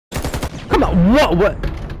Come on, what,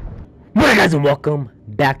 guys, and welcome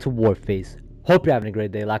back to Warface. Hope you're having a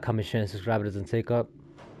great day. Like, comment, share, and subscribe. It doesn't take up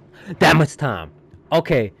that much time.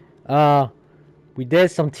 Okay, we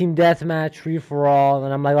did some team deathmatch, free for all,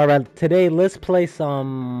 and I'm like, alright, today let's play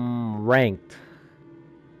some ranked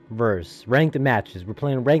matches. We're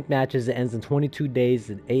playing ranked matches. It ends in 22 days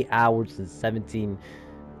and 8 hours and 17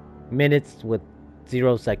 minutes with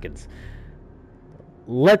 0 seconds.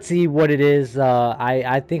 Let's see what it is.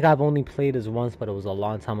 I think I've only played this once, but it was a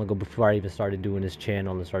long time ago before I even started doing this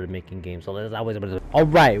channel and started making games. So let's always. All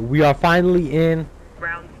right, we are finally in.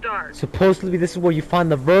 Round start. Supposedly, this is where you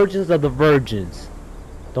find the virgins of the virgins.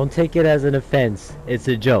 Don't take it as an offense. It's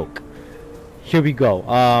a joke. Here we go.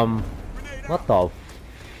 What the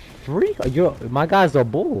freak? My guy's a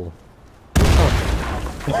bull.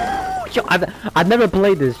 Yo, I've never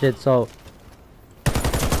played this shit, so.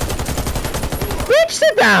 Bitch,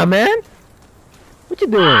 sit down, man. What you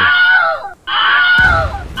doing?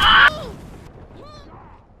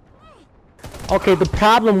 Okay, the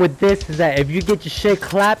problem with this is that if you get your shit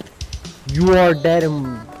clapped, you are dead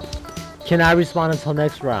and cannot respawn until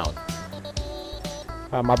next round.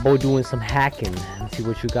 Alright, my boy doing some hacking. Let's see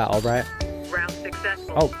what you got, alright? Round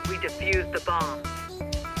successful. Oh. We defused the bomb.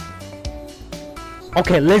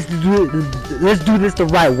 Okay, let's do this the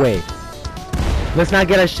right way. Let's not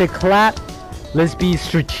get our shit clapped. Let's be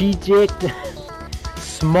strategic,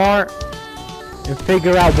 smart, and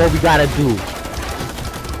figure out what we gotta do.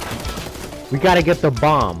 We gotta get the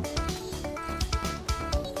bomb.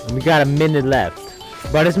 And we got a minute left.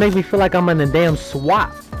 Bro, this makes me feel like I'm in a damn SWAT.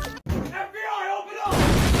 FBI, open up!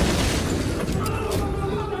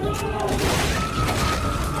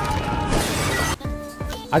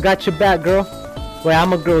 I got your back, girl. Wait,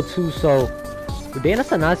 I'm a girl too, so. But damn,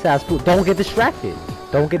 that's a nice ass food. Don't get distracted.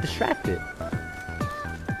 Don't get distracted.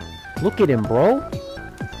 Look at him, bro.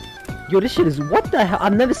 Yo, this shit is, what the hell?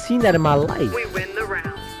 I've never seen that in my life. We win the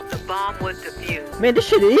round. The bomb was defused. Man, this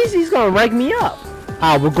shit is easy. He's gonna rank me up.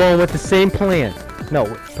 Ah, we're going with the same plan. No,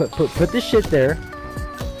 put this shit there.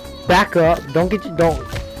 Back up. Don't get you. Don't.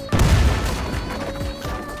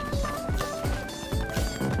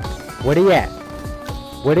 Where they at?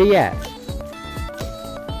 Where they at?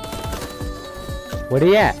 Where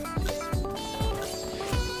they at?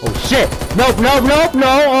 Oh shit! Nope, nope, nope, no!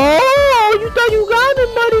 Oh, you thought you got him,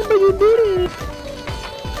 buddy, but you didn't.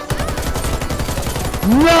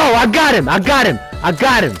 No, I got him! I got him! I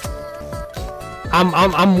got him!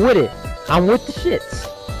 I'm with it. I'm with the shits.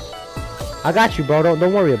 I got you, bro.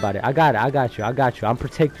 Don't worry about it. I got it. I got you. I got you. I'm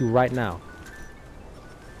protect you right now.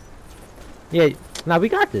 Yeah, now we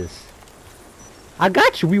got this. I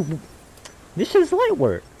got you. This shit's light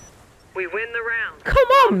work. We win the round. Come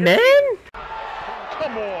on, man.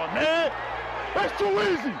 Come on, man! That's too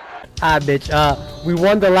easy! Alright, bitch. We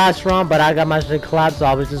won the last round, but I got my shit clapped, so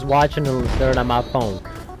I was just watching and staring at my phone.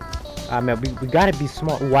 Alright, man, we gotta be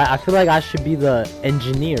smart. I feel like I should be the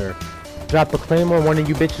engineer. Drop a claymore, one of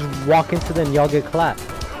you bitches walk into them, y'all get clapped.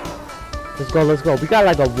 Let's go, let's go. We got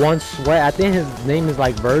like a one sweat. I think his name is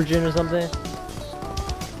like Virgin or something.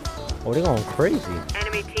 Oh, they're going crazy.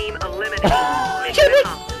 Enemy team eliminated.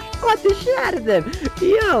 Got the shit out of them.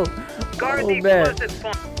 Yo. Guard Oh, the man. explosive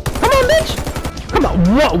bomb. Come on, bitch! Come on,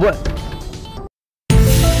 what?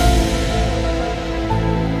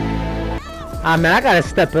 Ah, man, I gotta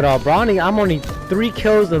step it up, bro. I'm only 3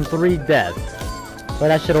 kills and 3 deaths. Put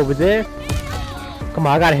that shit over there. Come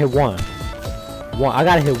on, I gotta hit one. I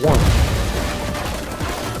gotta hit one.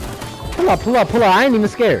 Pull up. I ain't even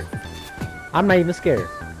scared. I'm not even scared.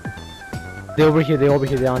 They're over here, they're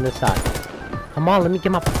on this side. Come on, let me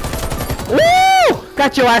get my... Woo!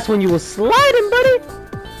 Got your ass when you was sliding, buddy.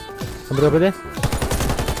 Somebody over there?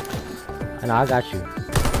 I know, I got you.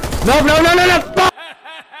 No!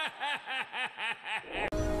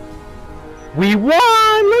 We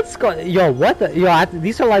won! Let's go. Yo, what the? Yo,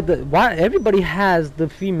 these are like the... Why everybody has the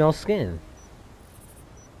female skin?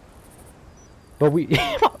 But we...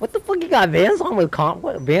 What the fuck you got? Vans on with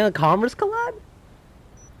Van Commerce collab?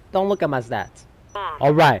 Don't look at my stats.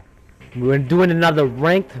 Alright. We're doing another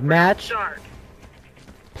ranked match.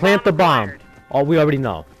 Plant the bomb. Oh, we already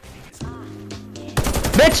know.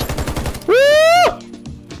 Bitch! Woo!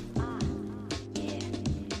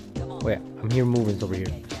 Wait, I'm hearing movements over here.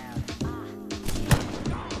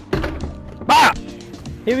 Ah!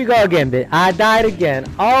 Here we go again, bitch. I died again.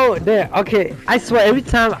 Oh, there. Okay, I swear every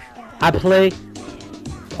time I play...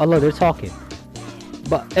 Oh, look, they're talking.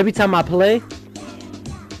 But every time I play...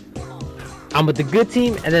 I'm with the good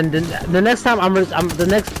team, and then the next time I'm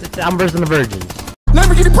versing the virgins.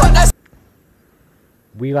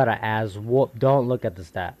 We got a ass whoop. Don't look at the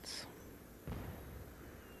stats.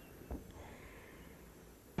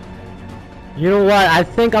 You know what? I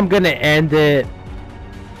think I'm gonna end it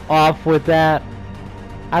off with that.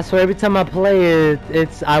 I swear, every time I play it,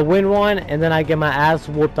 it's I win one and then I get my ass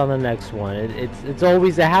whooped on the next one. It's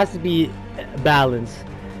always, it has to be balanced,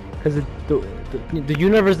 because the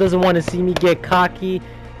universe doesn't want to see me get cocky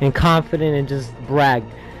and confident and just brag.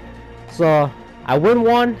 So I win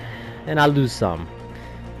one and I lose some.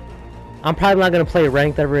 I'm probably not gonna play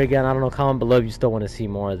ranked ever again. I don't know. Comment below if you still want to see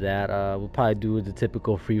more of that. We'll probably do the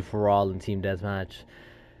typical free for all and team deathmatch.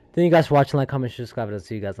 Thank you guys for watching. Like, comment, share, subscribe, and I'll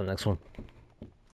see you guys on the next one.